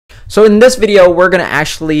So in this video, we're gonna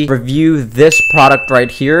actually review this product right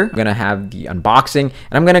here. I'm gonna have the unboxing and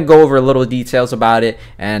I'm gonna go over little details about it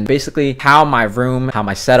and basically how my room, how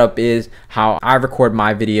my setup is, how I record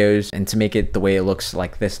my videos, and to make it the way it looks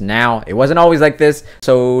like this now. It wasn't always like this,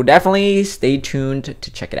 so definitely stay tuned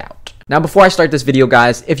to check it out. Now, before I start this video,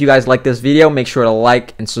 guys, if you guys like this video, make sure to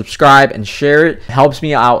like and subscribe and share it. It helps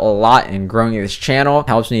me out a lot in growing this channel. It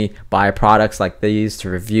helps me buy products like these to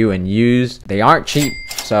review and use. They aren't cheap.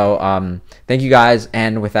 So thank you guys.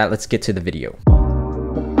 And with that, let's get to the video.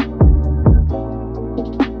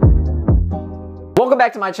 Welcome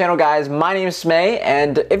back to my channel, guys. My name is Smay,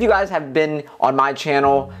 and if you guys have been on my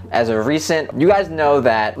channel as of recent, you guys know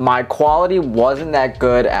that my quality wasn't that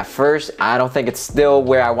good at first. I don't think it's still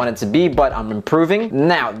where I want it to be, but I'm improving.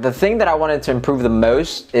 Now, the thing that I wanted to improve the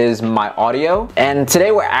most is my audio, and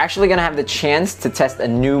today we're actually gonna have the chance to test a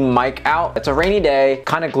new mic out. It's a rainy day,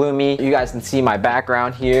 kind of gloomy. You guys can see my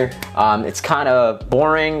background here. It's kind of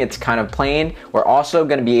boring, it's kind of plain. We're also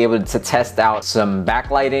gonna be able to test out some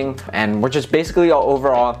backlighting, and we're just basically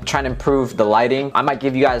overall trying to improve the lighting. I might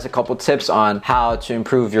give you guys a couple tips on how to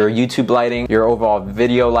improve your YouTube lighting, your overall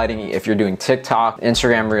video lighting if you're doing TikTok,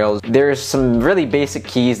 Instagram Reels. There's some really basic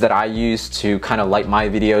keys that I use to kind of light my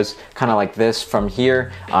videos, kind of like this from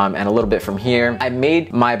here and a little bit from here. I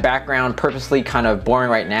made my background purposely kind of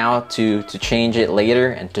boring right now to change it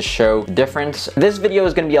later and to show difference. This video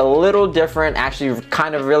is going to be a little different, actually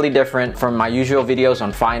kind of really different from my usual videos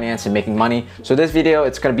on finance and making money. So this video,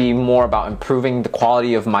 it's going to be more about improving the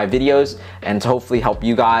quality of my videos and to hopefully help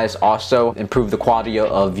you guys also improve the quality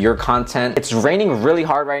of your content. It's raining really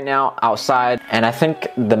hard right now outside, and I think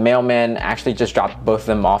the mailman actually just dropped both of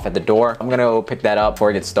them off at the door. I'm gonna go pick that up before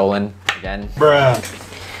it gets stolen again. Bruh.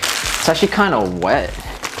 It's actually kind of wet.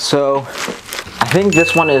 So I think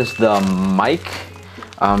this one is the mic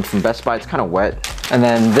from Best Buy. It's kind of wet. And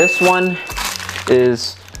then this one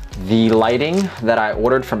is the lighting that I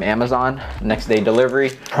ordered from Amazon, next day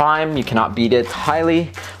delivery. Prime, you cannot beat it.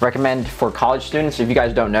 Highly recommend for college students. If you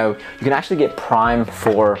guys don't know, you can actually get Prime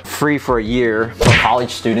for free for a year for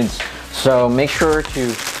college students. So make sure to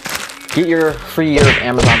get your free year of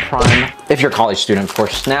Amazon Prime if you're a college student, of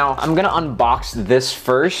course. Now, I'm gonna unbox this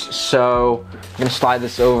first. So I'm gonna slide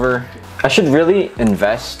this over. I should really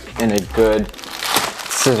invest in a good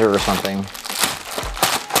scissor or something.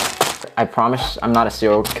 I promise I'm not a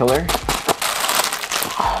serial killer.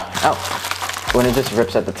 Oh, when it just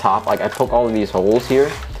rips at the top, like I poke all of these holes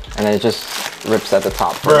here and then it just rips at the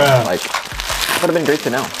top. Bruh. Like, would have been great to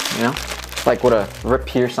know, you know? Like what a rip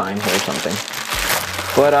here sign here or something.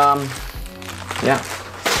 But yeah.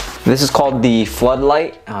 This is called the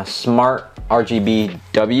Floodlight Smart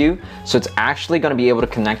RGBW. So it's actually gonna be able to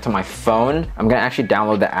connect to my phone. I'm gonna actually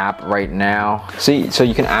download the app right now. See, so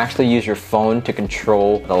you can actually use your phone to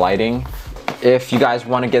control the lighting. If you guys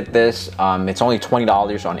wanna get this, it's only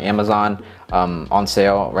 $20 on Amazon, on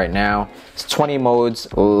sale right now. It's 20 modes,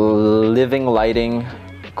 living lighting,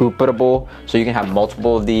 groupable, so you can have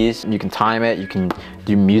multiple of these. You can time it, you can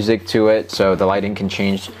do music to it, so the lighting can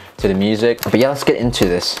change to the music. But yeah, let's get into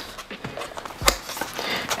this.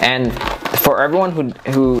 And for everyone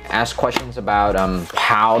who asks questions about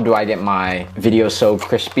how do I get my videos so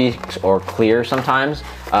crispy or clear sometimes,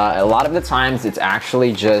 a lot of the times it's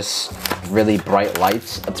actually just really bright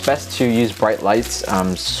lights. It's best to use bright lights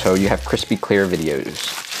so you have crispy, clear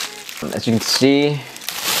videos. As you can see,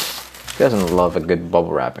 who doesn't love a good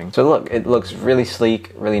bubble wrapping? So look, it looks really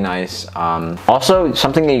sleek, really nice. Also,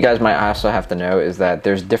 something that you guys might also have to know is that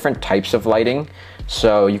there's different types of lighting.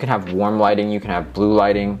 So you can have warm lighting, you can have blue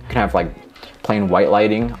lighting, you can have like plain white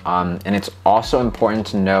lighting, and it's also important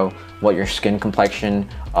to know what your skin complexion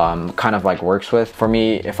kind of like works with. For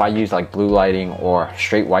me, if I use like blue lighting or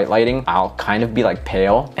straight white lighting, I'll kind of be like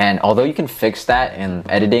pale. And although you can fix that in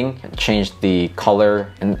editing, change the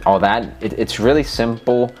color and all that, it's really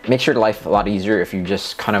simple. Makes your life a lot easier if you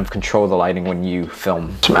just kind of control the lighting when you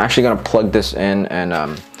film. So I'm actually gonna plug this in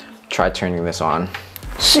and try turning this on.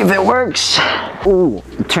 See if it works. Ooh,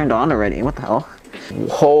 it turned on already. What the hell?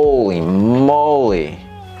 Holy moly.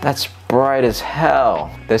 That's bright as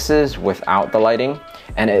hell. This is without the lighting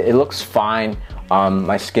and it looks fine.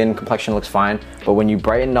 My skin complexion looks fine, but when you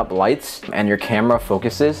brighten up lights and your camera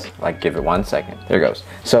focuses, like give it 1 second, there it goes.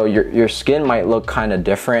 So your skin might look kind of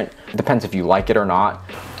different. It depends if you like it or not.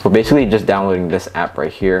 We're basically just downloading this app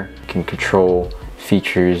right here. You can control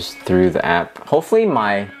features through the app. Hopefully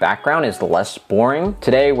my background is less boring.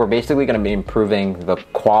 Today we're basically going to be improving the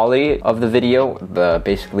quality of the video,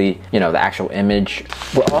 basically, you know, the actual image.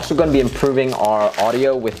 We're also going to be improving our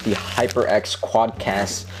audio with the HyperX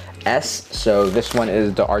Quadcast S. So this one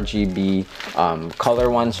is the RGB color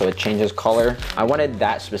one, so it changes color. I wanted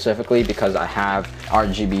that specifically because I have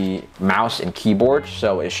RGB mouse and keyboard,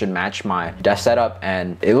 so it should match my desk setup,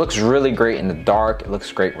 and it looks really great in the dark. It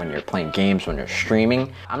looks great when you're playing games, when you're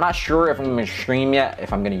streaming. I'm not sure if I'm gonna stream yet,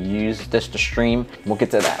 if I'm gonna use this to stream. We'll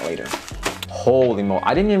get to that later. Holy moly,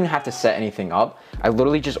 I didn't even have to set anything up. I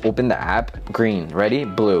literally just opened the app, green, ready,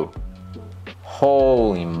 blue.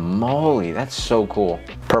 Holy moly, that's so cool.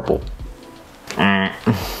 Purple.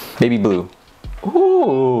 Baby blue.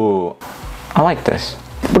 Ooh, I like this.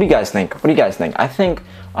 What do you guys think? What do you guys think? I think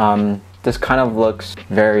this kind of looks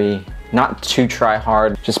very, not too try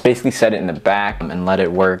hard. Just basically set it in the back and let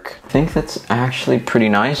it work. I think that's actually pretty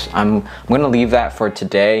nice. I'm gonna leave that for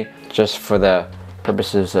today, just for the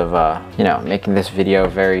purposes of you know, making this video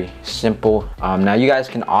very simple. Now you guys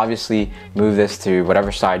can obviously move this to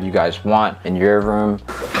whatever side you guys want in your room.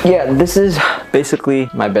 Yeah, this is basically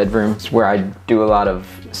my bedroom. It's where I do a lot of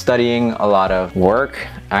studying, a lot of work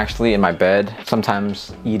actually in my bed,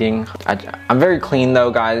 sometimes eating. I'm very clean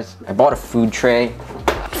though, guys. I bought a food tray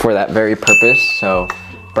for that very purpose. So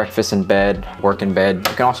breakfast in bed, work in bed.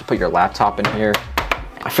 You can also put your laptop in here.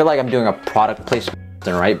 I feel like I'm doing a product placement,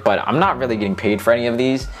 right? But I'm not really getting paid for any of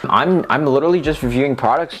these. I'm literally just reviewing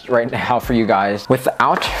products right now for you guys.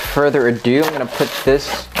 Without further ado, I'm gonna put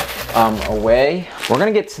this away. We're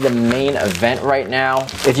gonna get to the main event right now.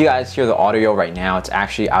 If you guys hear the audio right now, it's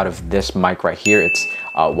actually out of this mic right here. It's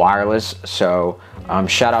wireless. So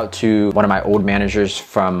shout out to one of my old managers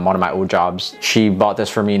from one of my old jobs. She bought this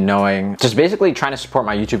for me knowing, just basically trying to support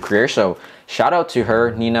my YouTube career. So shout out to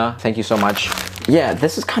her, Nina. Thank you so much. Yeah,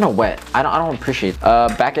 this is kind of wet. I don't appreciate it.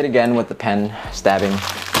 Back it again with the pen stabbing.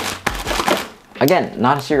 Again,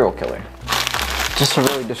 not a serial killer. Just a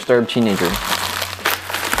really disturbed teenager.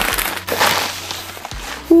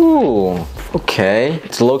 Ooh, okay.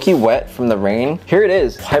 It's low-key wet from the rain. Here it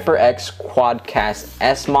is, HyperX Quadcast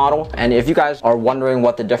S model. And if you guys are wondering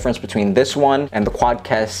what the difference between this one and the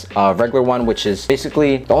Quadcast regular one, which is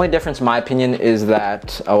basically, the only difference in my opinion is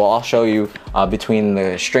that, well, I'll show you between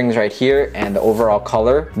the strings right here and the overall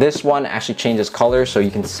color. This one actually changes color, so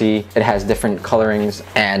you can see it has different colorings,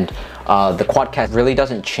 and the Quadcast really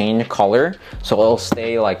doesn't change color, so it'll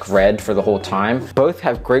stay like red for the whole time. Both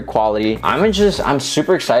have great quality. I'm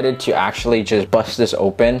super excited to actually just bust this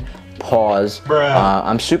open. Pause.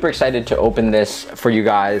 I'm super excited to open this for you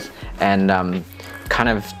guys and kind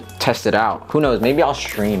of test it out. Who knows, maybe I'll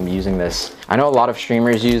stream using this. I know a lot of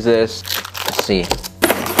streamers use this. Let's see.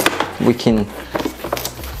 We can,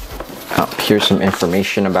 here's some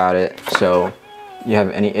information about it. So you have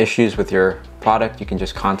any issues with your product, you can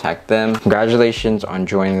just contact them. Congratulations on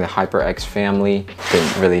joining the HyperX family.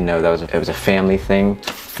 Didn't really know that it was a family thing.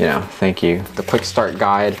 You know, thank you. The quick start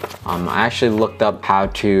guide. I actually looked up how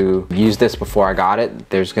to use this before I got it.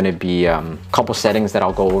 There's gonna be a couple settings that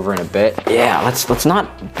I'll go over in a bit. Yeah, let's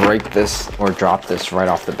not break this or drop this right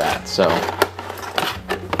off the bat. So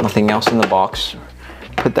nothing else in the box.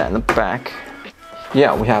 Put that in the back.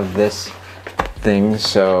 Yeah, we have this thing,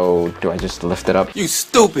 so do I just lift it up? You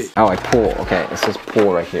stupid! Oh, I pull. Okay, it says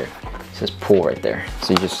pull right here. It says pull right there.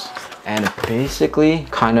 So you just, and it basically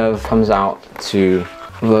kind of comes out to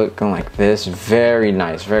looking like this. Very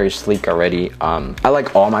nice, very sleek already. I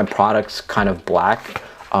like all my products kind of black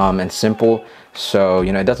and simple, so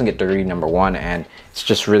you know, it doesn't get dirty, number one, and it's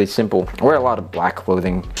just really simple. I wear a lot of black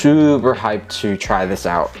clothing. Super hyped to try this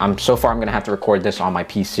out. So far I'm gonna have to record this on my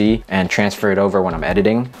PC and transfer it over when I'm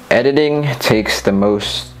editing. Editing takes the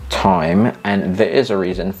most time, and there is a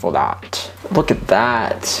reason for that. Look at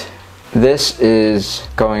that. This is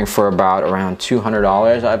going for around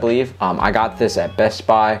 $200, I believe. I got this at Best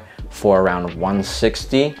Buy for around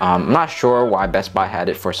 $160. I'm not sure why Best Buy had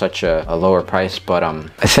it for such a lower price, but I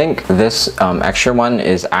think this extra one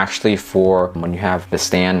is actually for when you have the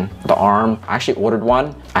stand, the arm. I actually ordered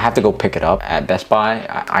one. I have to go pick it up at Best Buy.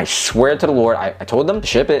 I swear to the Lord, I told them to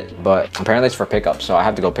ship it, but apparently it's for pickup, so I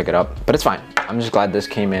have to go pick it up. But it's fine. I'm just glad this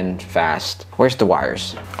came in fast. Where's the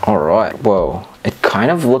wires? All right, whoa. It kind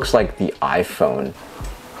of looks like the iPhone.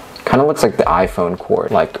 Kind of looks like the iPhone cord,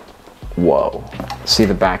 like, whoa. See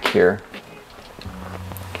the back here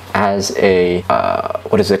as a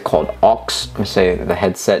what is it called, aux. Let me say the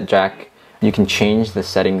headset jack. You can change the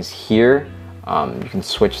settings here. You can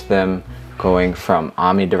switch them going from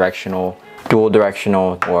omnidirectional, dual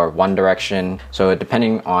directional, or one direction. So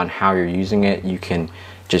depending on how you're using it, you can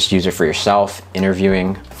just use it for yourself,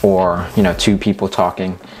 interviewing, or you know, two people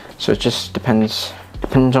talking. So it just depends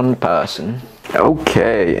on the person.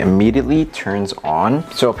 Okay, immediately turns on.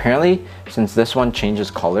 So apparently, since this one changes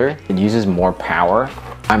color, it uses more power.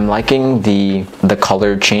 I'm liking the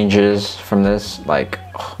color changes from this. Like,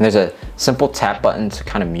 there's a simple tap button to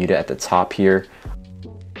kind of mute it at the top here.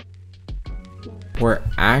 We're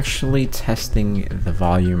actually testing the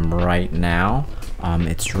volume right now.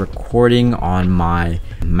 It's recording on my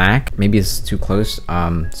Mac. Maybe it's too close.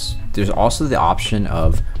 There's also the option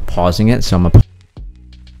of pausing it. So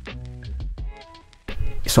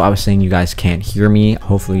I was saying you guys can't hear me.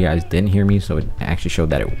 Hopefully you guys didn't hear me, so it actually showed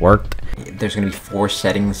that it worked. There's gonna be 4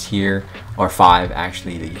 settings here, or 5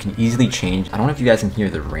 actually, that you can easily change. I don't know if you guys can hear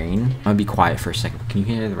the rain. I'm gonna be quiet for a second. Can you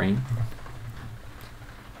hear the rain?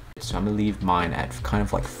 So I'm gonna leave mine at kind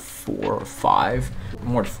of like 4 or 5,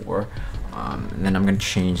 more to 4. And then I'm gonna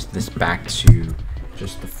change this back to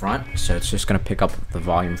just the front. So it's just gonna pick up the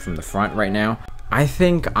volume from the front right now. I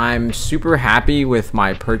think I'm super happy with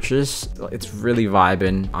my purchase. It's really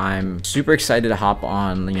vibing. I'm super excited to hop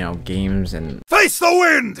on, you know, games and face the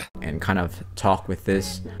wind and kind of talk with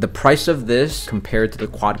this. The price of this compared to the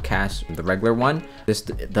Quadcast, the regular one, this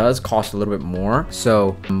does cost a little bit more.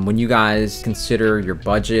 So when you guys consider your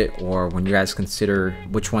budget, or when you guys consider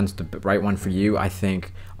which one's the right one for you, I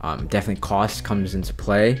think definitely cost comes into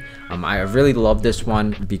play. I really love this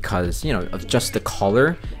one because, you know, of just the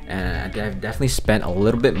color, and I've definitely spent a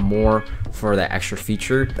little bit more for that extra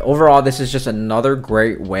feature. Overall, this is just another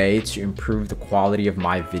great way to improve the quality of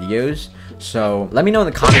my videos. So let me know in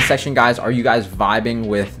the comment section, guys. Are you guys vibing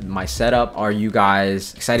with my setup? Are you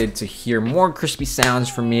guys excited to hear more crispy sounds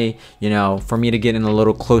from me? You know, for me to get in a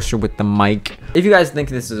little closer with the mic. If you guys think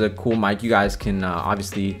this is a cool mic, you guys can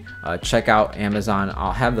obviously check out Amazon.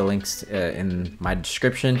 I'll have the links in my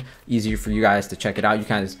description. Easier for you guys to check it out. You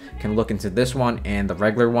guys can look into this one and the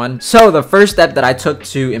regular one. So the first step that I took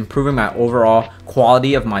to improving my overall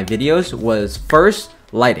quality of my videos was first,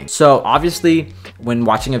 lighting. So obviously when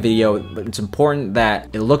watching a video, it's important that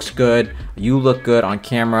it looks good, you look good on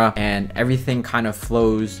camera, and everything kind of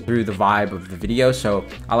flows through the vibe of the video. So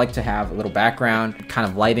I like to have a little background kind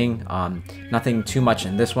of lighting, nothing too much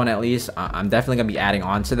in this one at least. I'm definitely gonna be adding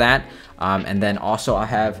on to that. And then also I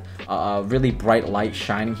have a really bright light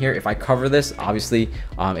shining here. If I cover this, obviously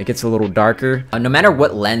it gets a little darker. No matter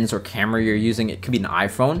what lens or camera you're using, it could be an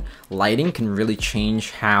iPhone, lighting can really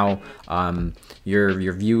change how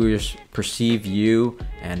your viewers perceive you,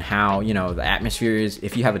 and how, you know, the atmosphere is.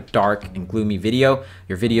 If you have a dark and gloomy video,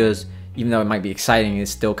 your videos, even though it might be exciting, is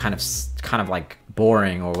still kind of like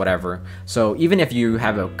boring or whatever. So even if you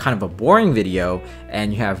have a kind of a boring video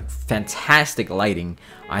and you have fantastic lighting,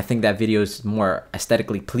 I think that video is more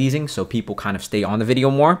aesthetically pleasing, so people kind of stay on the video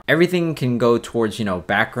more. Everything can go towards, you know,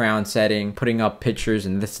 background setting, putting up pictures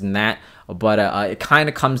and this and that, but it kind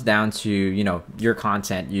of comes down to, you know, your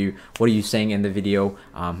content. What are you saying in the video?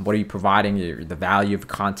 What are you providing? The value of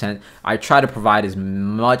content. I try to provide as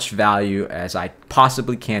much value as I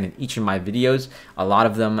possibly can in each of my videos. A lot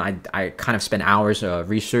of them I kind of spend hours of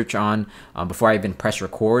research on before I even press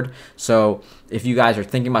record. So if you guys are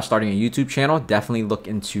thinking about starting a YouTube channel, definitely look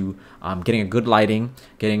into getting a good lighting,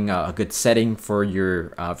 getting a good setting for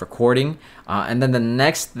your recording. And then the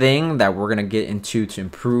next thing that we're gonna get into to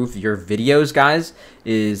improve your videos, guys,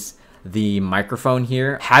 is the microphone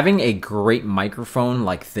here. Having a great microphone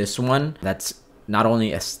like this one, that's not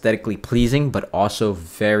only aesthetically pleasing, but also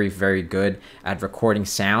very, very good at recording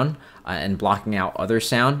sound and blocking out other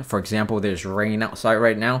sound. For example, there's rain outside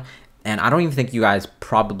right now, and I don't even think you guys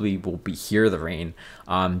probably will hear the rain,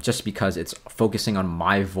 just because it's focusing on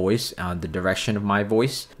my voice, the direction of my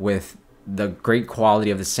voice. With the great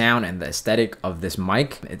quality of the sound and the aesthetic of this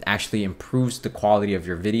mic, it actually improves the quality of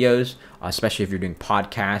your videos, especially if you're doing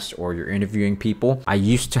podcasts or you're interviewing people. I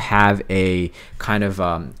used to have a kind of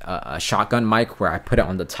a shotgun mic where I put it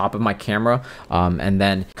on the top of my camera, and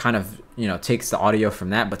then kind of, you know, takes the audio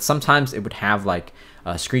from that, but sometimes it would have like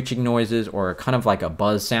screeching noises or kind of like a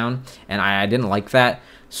buzz sound, and I didn't like that.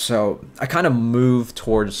 So I kind of moved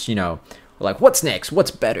towards, you know, like what's next, what's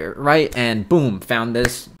better, right? And boom, found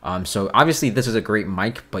this. So obviously this is a great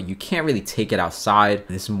mic, but you can't really take it outside.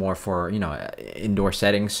 This is more for, you know, indoor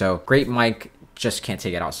settings. So great mic, just can't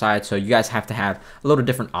take it outside. So you guys have to have a little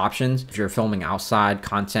different options if you're filming outside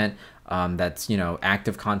content, that's, you know,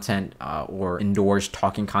 active content, or indoors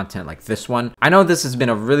talking content like this one. I know this has been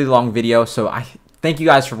a really long video, so I thank you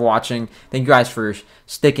guys for watching. Thank you guys for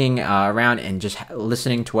sticking around and just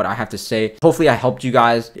listening to what I have to say. Hopefully I helped you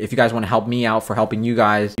guys. If you guys want to help me out for helping you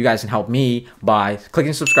guys can help me by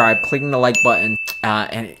clicking subscribe, clicking the like button,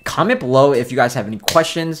 and comment below if you guys have any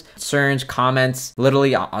questions, concerns, comments.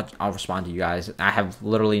 Literally, I'll respond to you guys. I have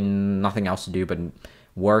literally nothing else to do but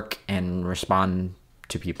work and respond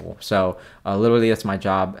to people. So literally that's my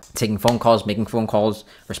job, taking phone calls, making phone calls,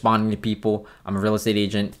 responding to people. I'm a real estate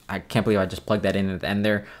agent. I can't believe I just plugged that in at the end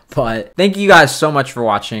there. But thank you guys so much for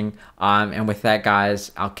watching. And with that,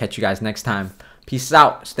 guys, I'll catch you guys next time. Peace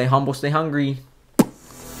out. Stay humble, stay hungry.